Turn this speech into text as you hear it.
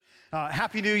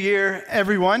Happy New Year,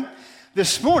 everyone.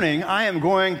 This morning, I am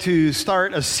going to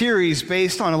start a series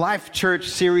based on a Life Church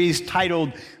series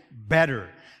titled Better.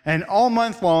 And all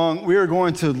month long, we are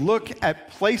going to look at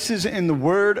places in the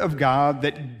Word of God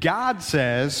that God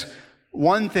says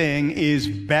one thing is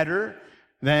better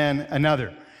than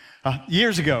another.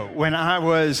 Years ago, when I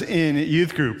was in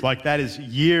youth group, like that is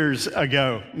years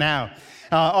ago now,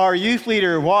 our youth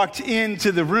leader walked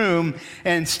into the room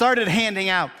and started handing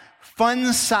out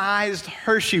fun-sized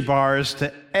Hershey bars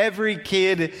to every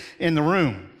kid in the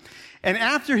room. And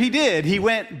after he did, he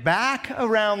went back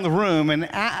around the room and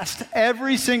asked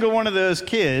every single one of those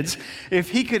kids if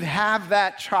he could have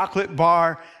that chocolate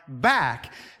bar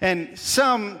back. And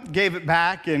some gave it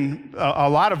back, and a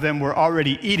lot of them were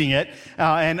already eating it.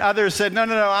 And others said, no,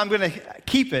 I'm going to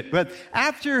keep it. But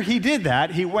after he did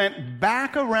that, he went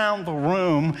back around the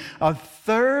room a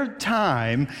third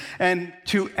time, and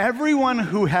to everyone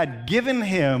who had given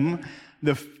him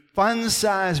the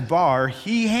fun-sized bar,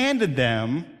 he handed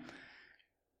them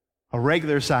a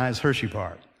regular-sized Hershey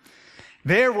bar.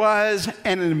 There was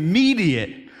an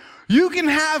immediate, "You can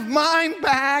have mine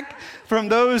back," from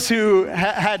those who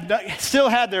still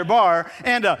had their bar,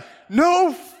 and a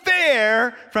 "no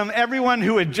fair" from everyone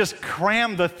who had just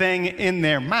crammed the thing in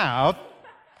their mouth.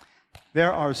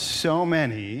 There are so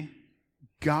many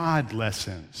God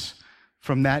lessons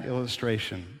from that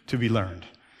illustration to be learned.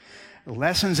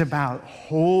 Lessons about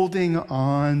holding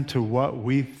on to what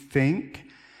we think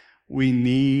we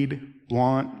need,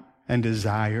 want, and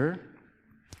desire,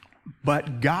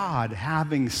 but God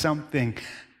having something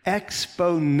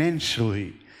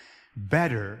exponentially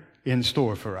better in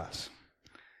store for us.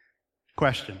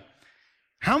 Question: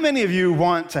 how many of you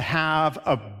want to have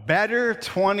a better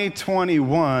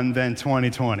 2021 than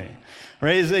 2020?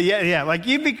 Raise a yeah. Like,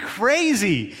 you'd be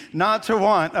crazy not to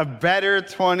want a better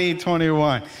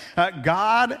 2021.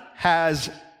 God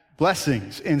has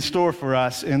blessings in store for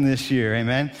us in this year.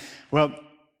 Amen. Well,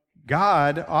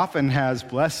 God often has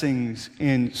blessings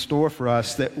in store for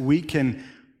us that we can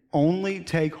only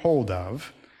take hold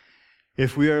of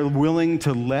if we are willing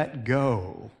to let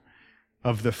go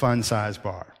of the fun-sized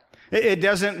bar. It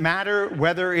doesn't matter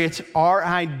whether it's our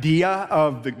idea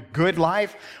of the good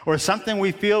life or something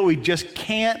we feel we just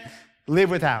can't live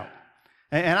without.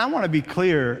 And I want to be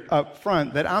clear up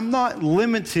front that I'm not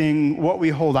limiting what we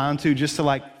hold on to just to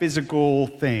like physical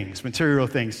things, material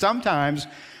things. Sometimes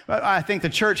I think the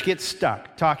church gets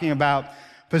stuck talking about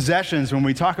possessions when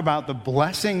we talk about the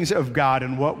blessings of God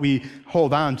and what we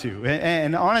hold on to.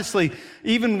 And honestly,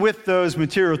 even with those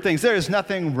material things, there is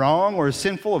nothing wrong or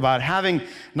sinful about having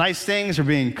nice things or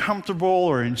being comfortable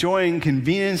or enjoying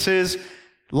conveniences.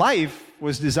 Life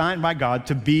was designed by God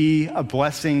to be a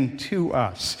blessing to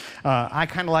us. I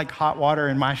kind of like hot water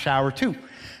in my shower too.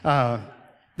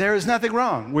 There is nothing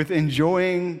wrong with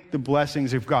enjoying the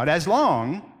blessings of God as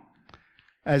long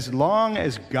as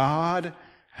God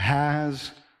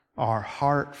has our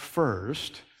heart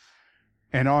first,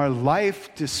 and our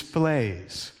life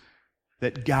displays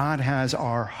that God has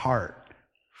our heart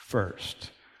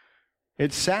first.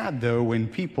 It's sad, though, when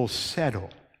people settle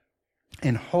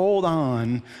and hold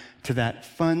on to that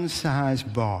fun-size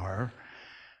bar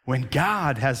when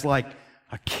God has like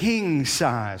a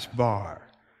king-size bar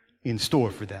in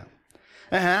store for them.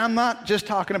 And I'm not just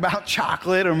talking about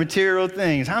chocolate or material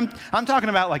things. I'm talking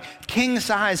about like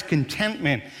king-size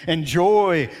contentment and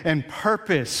joy and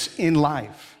purpose in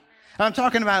life. I'm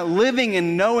talking about living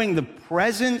and knowing the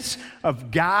presence of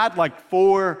God like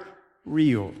for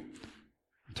real.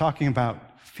 I'm talking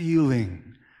about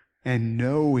feeling and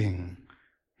knowing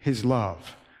His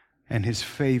love and His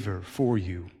favor for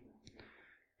you.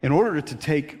 In order to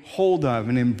take hold of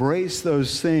and embrace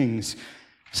those things,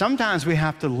 sometimes we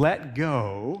have to let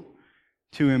go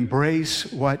to embrace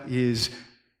what is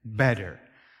better.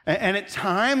 And at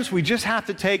times, we just have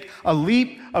to take a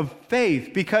leap of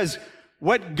faith, because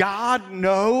what God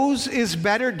knows is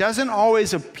better doesn't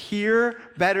always appear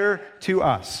better to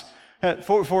us.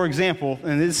 For example,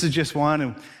 and this is just one,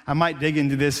 and I might dig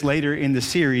into this later in the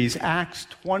series, Acts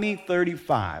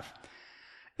 20:35.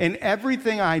 In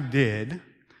everything I did,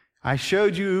 I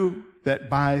showed you that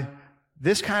by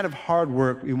this kind of hard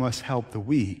work, we must help the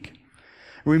weak.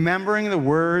 Remembering the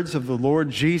words of the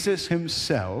Lord Jesus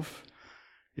Himself,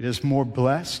 it is more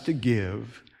blessed to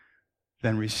give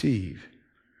than receive.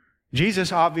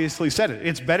 Jesus obviously said it.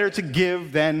 It's better to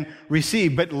give than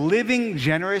receive. But living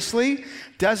generously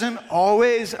doesn't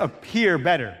always appear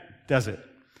better, does it?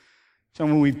 So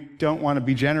when we don't want to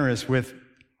be generous with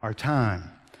our time,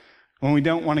 when we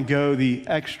don't want to go the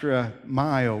extra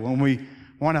mile, when we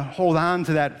want to hold on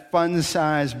to that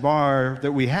fun-sized bar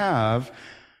that we have,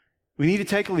 We need to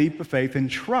take a leap of faith and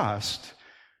trust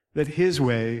that His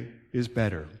way is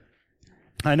better.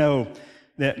 I know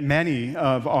that many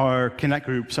of our Connect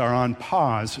groups are on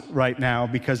pause right now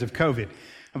because of COVID.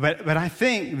 But I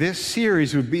think this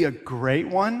series would be a great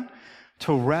one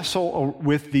to wrestle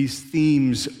with these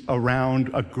themes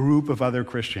around a group of other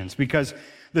Christians, because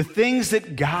the things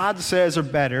that God says are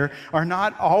better are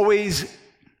not always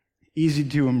easy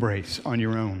to embrace on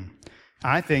your own.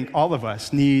 I think all of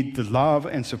us need the love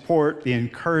and support, the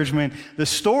encouragement, the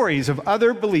stories of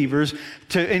other believers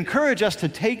to encourage us to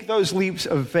take those leaps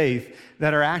of faith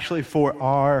that are actually for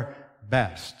our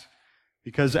best.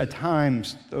 Because at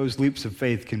times, those leaps of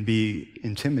faith can be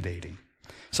intimidating.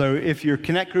 So if your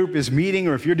Connect group is meeting,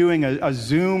 or if you're doing a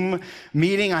Zoom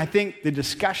meeting, I think the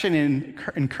discussion and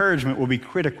encouragement will be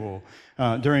critical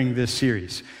during this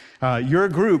series. Your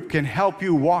group can help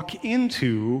you walk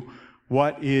into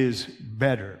what is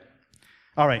better.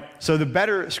 All right, so the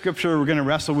better scripture we're going to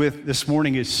wrestle with this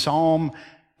morning is Psalm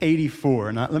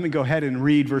 84. Now, let me go ahead and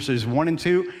read verses 1 and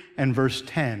 2 and verse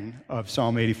 10 of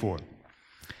Psalm 84.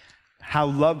 How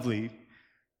lovely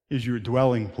is your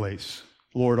dwelling place,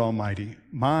 Lord Almighty.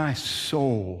 My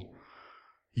soul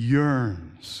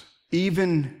yearns,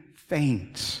 even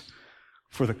faints,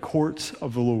 for the courts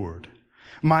of the Lord.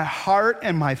 My heart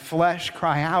and my flesh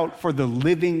cry out for the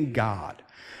living God.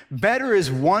 Better is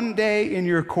one day in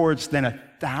your courts than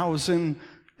 1,000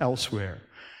 elsewhere.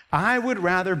 I would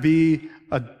rather be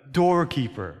a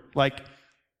doorkeeper, like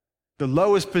the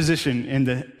lowest position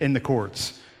in the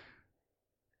courts,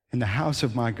 in the house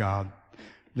of my God,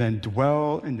 than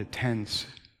dwell in the tents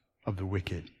of the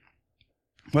wicked.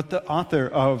 What the author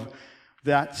of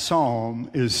that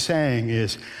psalm is saying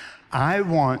is, I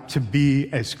want to be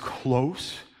as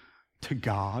close to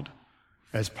God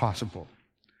as possible.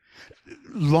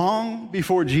 Long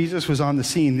before Jesus was on the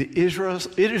scene, the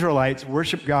Israelites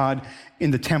worshiped God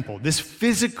in the temple, this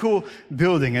physical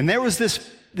building. And there was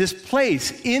this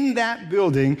place in that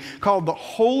building called the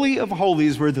Holy of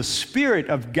Holies, where the Spirit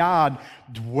of God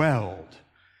dwelled.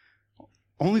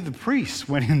 Only the priests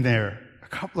went in there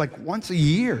once a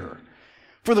year.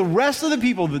 For the rest of the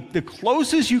people, the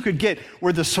closest you could get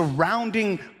were the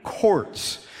surrounding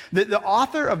courts. The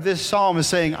author of this psalm is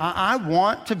saying, I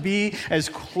want to be as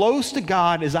close to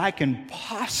God as I can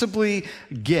possibly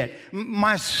get.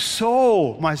 My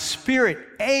soul, my spirit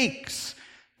aches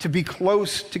to be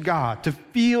close to God, to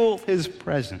feel His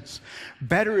presence.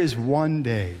 Better is one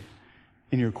day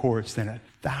in your courts than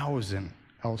 1,000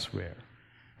 elsewhere.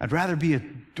 I'd rather be a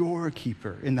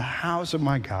doorkeeper in the house of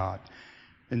my God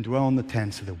than dwell in the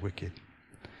tents of the wicked.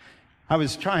 I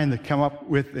was trying to come up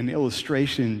with an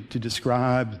illustration to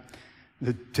describe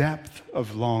the depth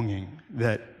of longing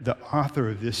that the author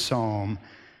of this psalm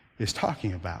is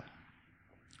talking about.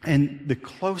 And the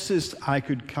closest I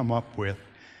could come up with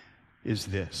is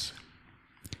this.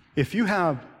 If you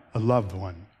have a loved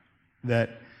one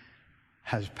that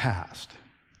has passed,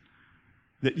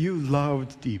 that you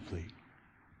loved deeply,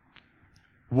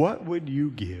 what would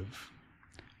you give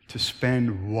to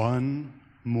spend one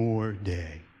more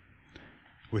day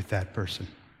with that person?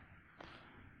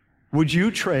 Would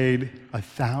you trade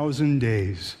 1,000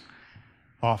 days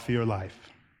off your life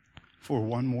for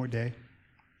one more day?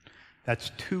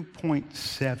 That's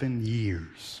 2.7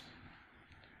 years.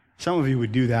 Some of you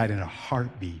would do that in a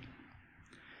heartbeat.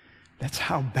 That's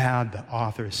how bad the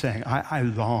author is saying, I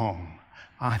long,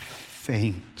 I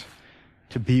faint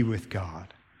to be with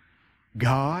God.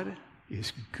 God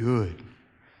is good.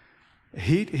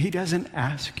 He doesn't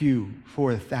ask you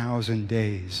for 1,000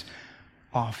 days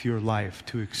off your life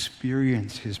to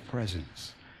experience His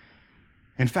presence.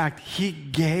 In fact, He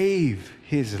gave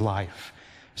His life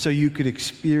so you could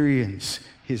experience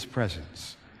His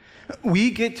presence.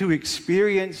 We get to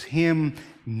experience Him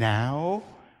now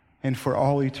and for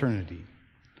all eternity.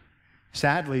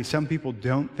 Sadly, some people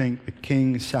don't think the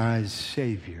king-size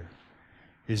Savior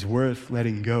is worth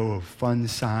letting go of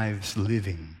fun-sized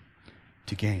living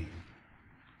to gain.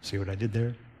 See what I did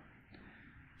there?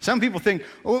 Some people think,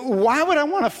 why would I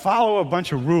want to follow a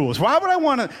bunch of rules? Why would I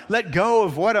want to let go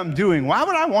of what I'm doing? Why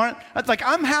would I want, it's like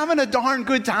I'm having a darn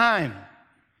good time.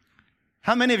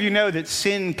 How many of you know that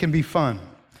sin can be fun?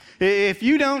 If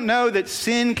you don't know that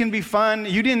sin can be fun,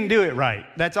 you didn't do it right.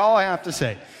 That's all I have to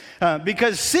say.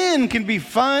 Because sin can be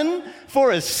fun for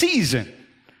a season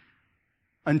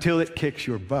until it kicks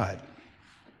your butt.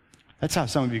 That's how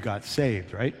some of you got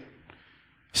saved, right?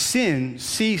 Sin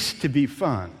ceased to be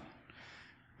fun,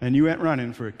 and you went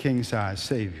running for a king-size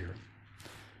Savior.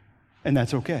 And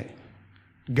that's okay.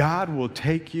 God will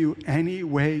take you any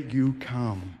way you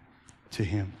come to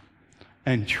Him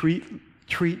and treat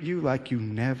you like you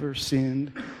never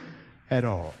sinned at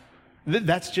all.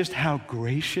 That's just how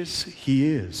gracious he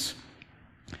is.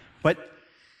 But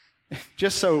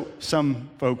just so some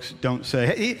folks don't say,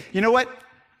 hey, you know what?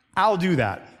 I'll do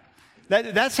that.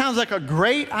 That sounds like a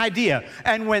great idea.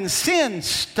 And when sin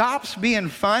stops being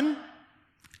fun,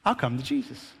 I'll come to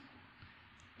Jesus.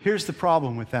 Here's the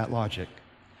problem with that logic.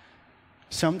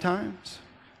 Sometimes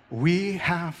we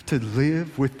have to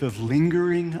live with the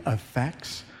lingering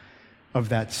effects of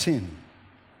that sin.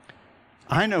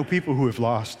 I know people who have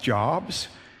lost jobs.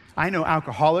 I know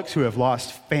alcoholics who have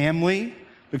lost family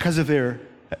because of their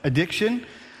addiction.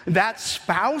 That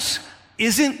spouse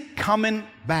isn't coming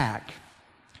back.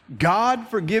 God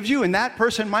forgives you, and that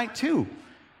person might too.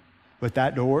 But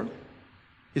that door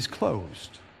is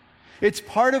closed. It's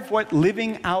part of what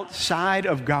living outside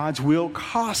of God's will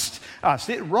costs us.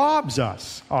 It robs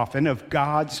us often of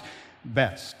God's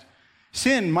best.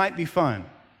 Sin might be fun.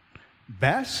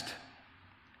 Best?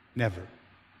 Never.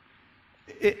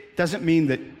 It doesn't mean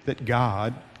that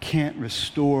God can't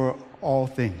restore all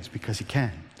things, because he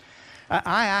can.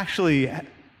 I actually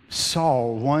saw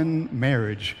one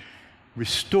marriage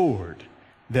restored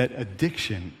that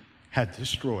addiction had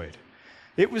destroyed.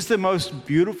 It was the most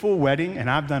beautiful wedding, and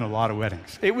I've done a lot of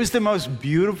weddings. It was the most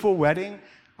beautiful wedding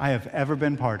I have ever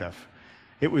been part of.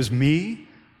 It was me,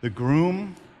 the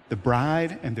groom, the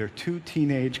bride, and their 2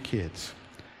 teenage kids.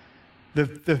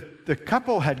 The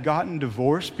couple had gotten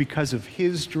divorced because of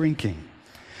his drinking.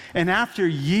 And after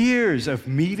years of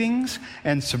meetings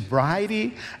and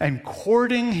sobriety and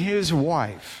courting his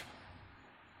wife,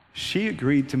 she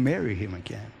agreed to marry him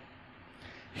again.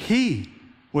 He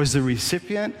was the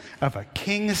recipient of a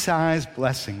king-size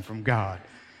blessing from God,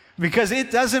 because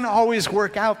it doesn't always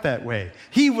work out that way.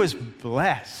 He was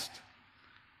blessed.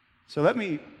 So let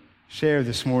me share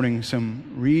this morning some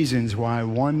reasons why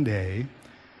one day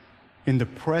in the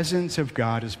presence of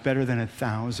God is better than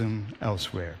 1,000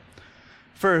 elsewhere.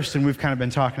 First, and we've kind of been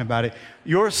talking about it,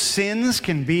 your sins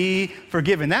can be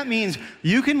forgiven. That means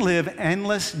you can live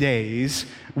endless days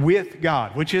with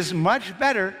God, which is much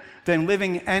better than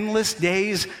living endless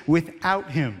days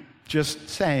without him. Just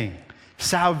saying.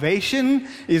 Salvation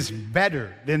is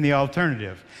better than the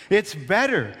alternative. It's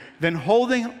better than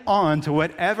holding on to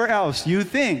whatever else you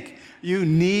think you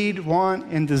need,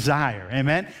 want, and desire.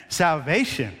 Amen?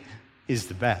 Salvation is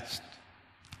the best.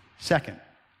 Second,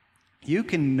 you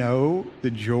can know the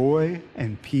joy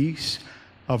and peace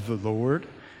of the Lord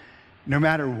no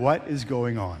matter what is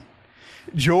going on.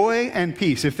 Joy and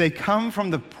peace, if they come from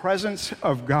the presence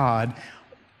of God,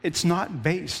 it's not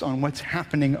based on what's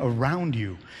happening around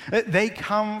you. They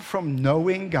come from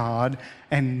knowing God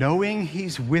and knowing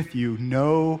he's with you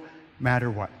no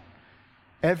matter what.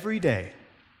 Every day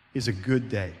is a good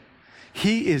day.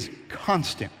 He is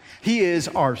constant. He is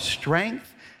our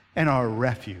strength and our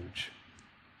refuge.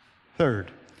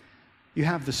 Third, you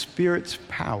have the Spirit's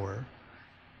power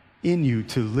in you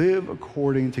to live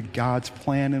according to God's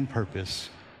plan and purpose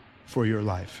for your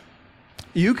life.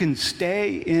 You can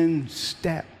stay in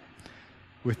step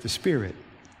with the Spirit.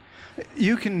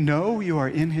 You can know you are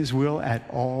in his will at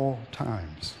all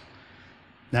times.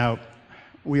 Now,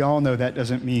 we all know that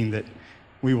doesn't mean that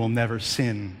we will never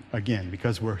sin again,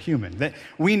 because we're human. That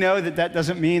we know that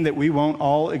doesn't mean that we won't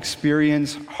all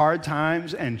experience hard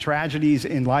times and tragedies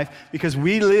in life, because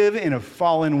we live in a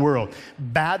fallen world.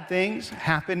 Bad things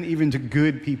happen even to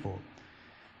good people.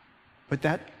 But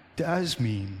that does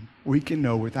mean we can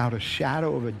know without a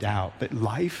shadow of a doubt that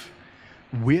life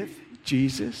with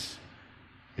Jesus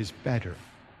is better.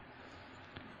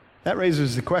 That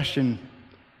raises the question,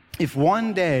 if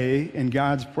one day in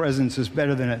God's presence is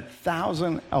better than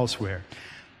 1,000 elsewhere,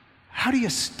 how do you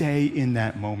stay in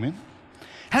that moment?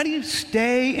 How do you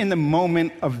stay in the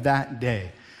moment of that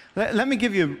day? Let me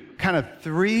give you kind of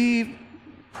 3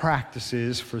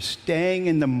 practices for staying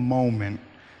in the moment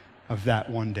of that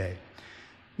one day.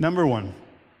 Number 1,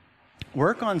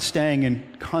 work on staying in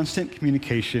constant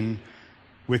communication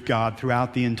with God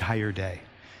throughout the entire day.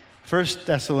 1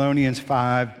 Thessalonians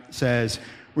 5 says,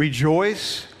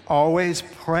 "Rejoice always,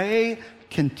 pray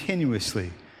continuously.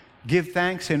 Give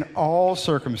thanks in all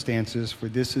circumstances, for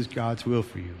this is God's will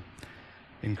for you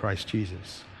in Christ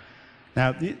Jesus."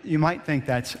 Now, you might think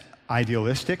that's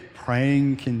idealistic,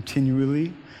 praying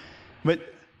continually,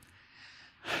 but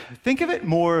think of it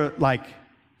more like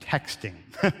texting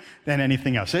than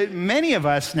anything else. Many of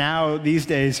us now, these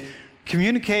days,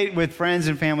 communicate with friends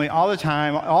and family all the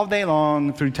time, all day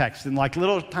long through text, in like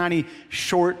little tiny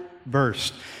short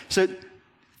bursts. So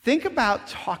think about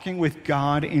talking with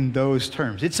God in those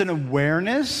terms. It's an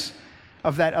awareness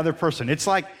of that other person. It's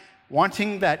like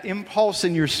wanting that impulse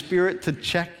in your spirit to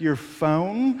check your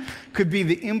phone could be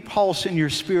the impulse in your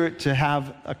spirit to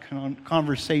have a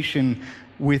conversation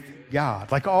with God,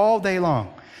 like all day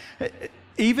long.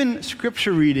 Even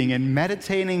scripture reading and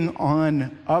meditating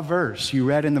on a verse you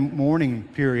read in the morning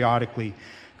periodically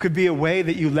could be a way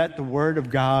that you let the Word of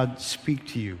God speak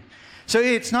to you. So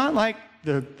it's not like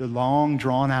the long,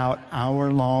 drawn-out,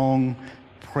 hour-long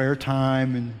prayer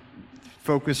time and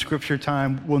focused scripture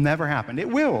time will never happen. It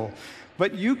will.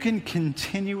 But you can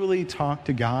continually talk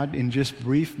to God in just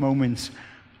brief moments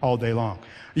all day long.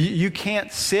 You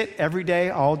can't sit every day,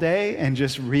 all day, and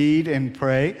just read and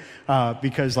pray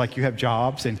because like you have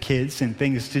jobs and kids and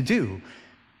things to do.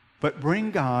 But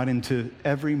bring God into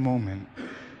every moment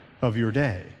of your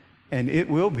day, and it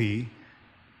will be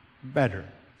better.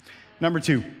 Number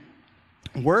 2,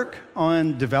 work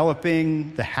on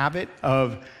developing the habit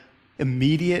of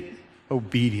immediate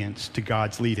obedience to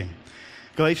God's leading.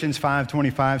 Galatians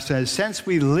 5:25 says, "Since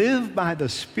we live by the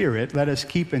Spirit, let us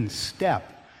keep in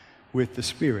step with the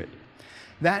Spirit."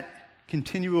 That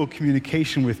continual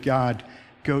communication with God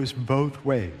goes both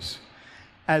ways.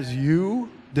 As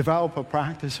you develop a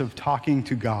practice of talking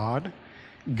to God,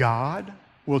 God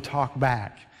will talk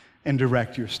back and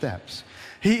direct your steps.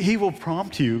 He will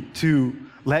prompt you to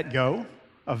let go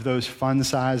of those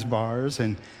fun-sized bars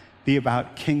and be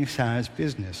about king-size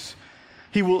business.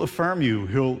 He will affirm you.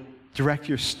 He'll direct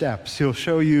your steps. He'll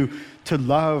show you to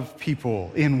love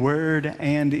people in word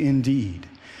and in deed.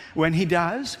 When he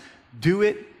does, do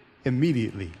it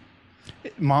immediately.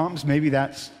 Moms, maybe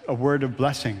that's a word of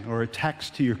blessing or a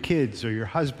text to your kids or your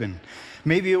husband.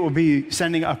 Maybe it will be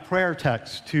sending a prayer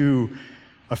text to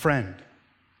a friend.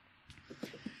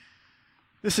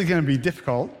 This is going to be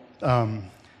difficult.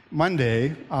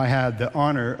 Monday, I had the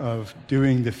honor of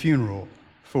doing the funeral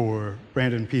for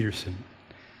Brandon Peterson.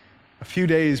 A few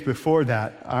days before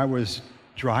that, I was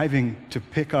driving to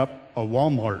pick up a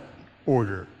Walmart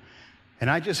order, and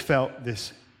I just felt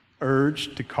this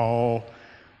urge to call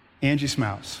Angie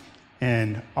Smouse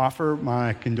and offer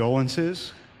my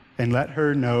condolences and let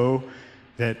her know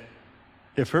that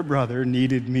if her brother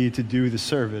needed me to do the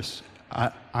service,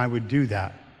 I would do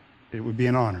that. It would be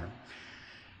an honor.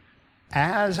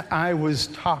 As I was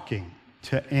talking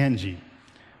to Angie,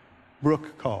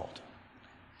 Brooke called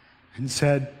and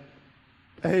said,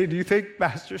 "Hey, do you think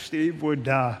Pastor Steve would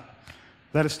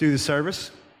let us do the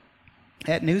service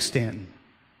at New Stanton?"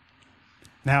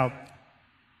 Now,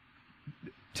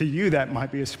 to you, that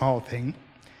might be a small thing.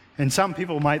 And some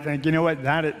people might think, you know what,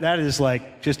 that is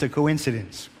like just a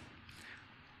coincidence.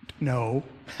 No,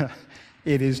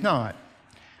 it is not.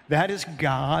 That is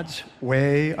God's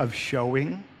way of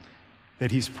showing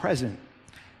that he's present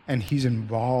and he's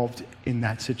involved in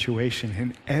that situation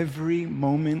in every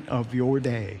moment of your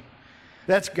day.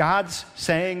 That's God's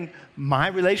saying, my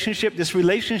relationship, this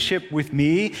relationship with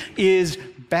me is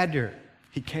better.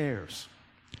 He cares.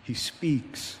 He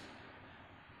speaks.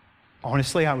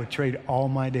 Honestly, I would trade all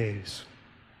my days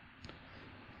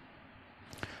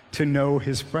to know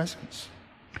his presence,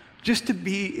 just to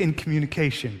be in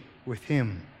communication with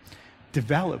him.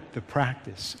 Develop the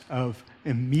practice of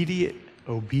immediate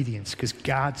obedience because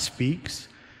God speaks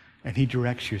and he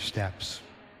directs your steps.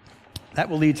 That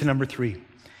will lead to number 3.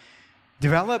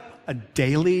 Develop a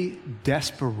daily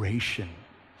desperation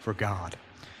for God.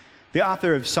 The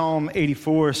author of Psalm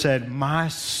 84 said, "My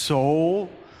soul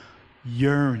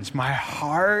yearns, my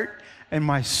heart and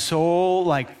my soul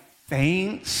like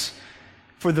faints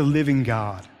for the living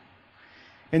God."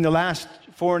 In the last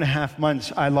 4.5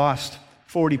 months, I lost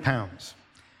 40 pounds.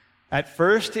 At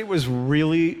first, it was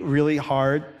really, really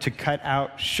hard to cut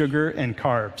out sugar and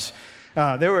carbs.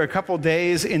 There were a couple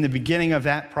days in the beginning of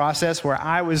that process where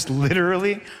I was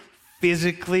literally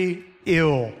physically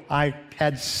ill. I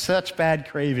had such bad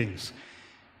cravings.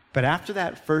 But after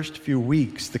that first few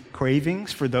weeks, the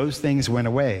cravings for those things went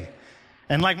away.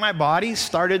 And like my body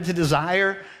started to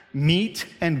desire meat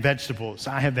and vegetables.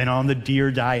 I have been on the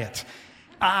deer diet.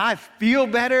 I feel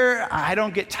better. I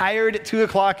don't get tired at 2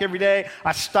 o'clock every day.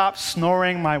 I stopped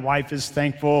snoring. My wife is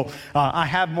thankful. I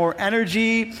have more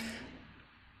energy.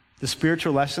 The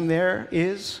spiritual lesson there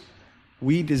is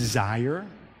we desire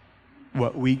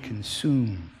what we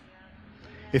consume.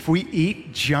 If we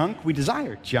eat junk, we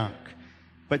desire junk,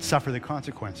 but suffer the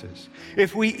consequences.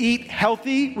 If we eat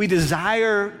healthy, we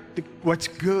desire what's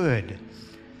good.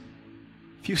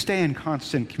 If you stay in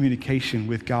constant communication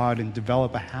with God and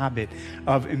develop a habit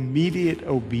of immediate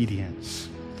obedience,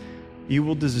 you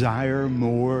will desire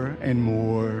more and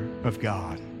more of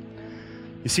God.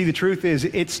 You see, the truth is,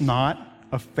 it's not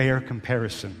a fair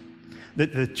comparison.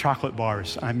 The chocolate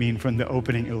bars, I mean, from the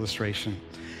opening illustration.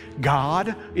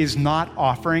 God is not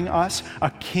offering us a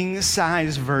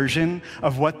king-size version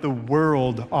of what the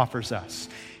world offers us.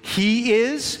 He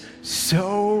is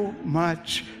so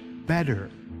much better.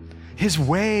 His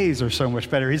ways are so much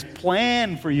better. His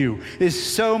plan for you is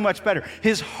so much better.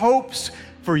 His hopes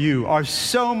for you are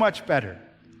so much better.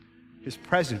 His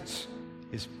presence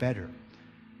is better.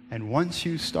 And once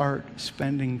you start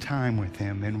spending time with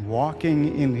him and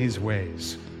walking in his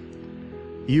ways,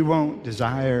 you won't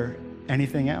desire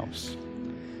anything else.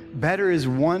 Better is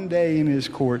one day in his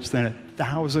courts than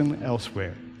 1,000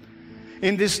 elsewhere.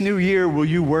 In this new year, will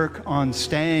you work on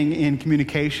staying in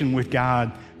communication with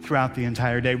God throughout the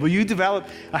entire day? Will you develop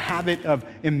a habit of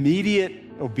immediate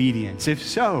obedience? If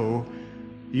so,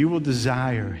 you will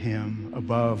desire him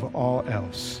above all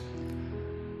else.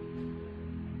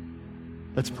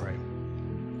 Let's pray.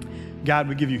 God,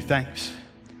 we give you thanks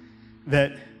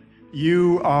that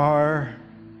you are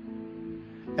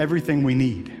everything we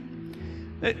need.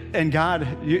 And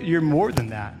God, you're more than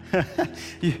that.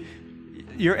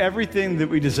 You're everything that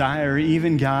we desire,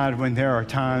 even God, when there are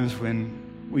times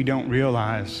when we don't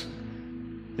realize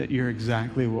that you're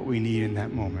exactly what we need in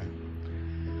that moment.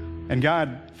 And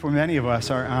God, for many of us,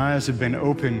 our eyes have been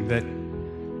opened that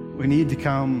we need to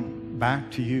come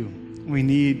back to you. We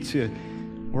need to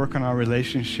work on our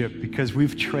relationship because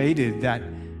we've traded that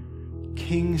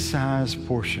king-size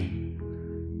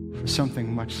portion for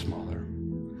something much smaller.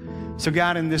 So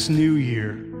God, in this new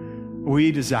year,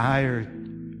 we desire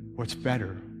what's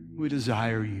better. We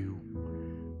desire you.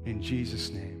 In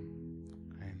Jesus' name.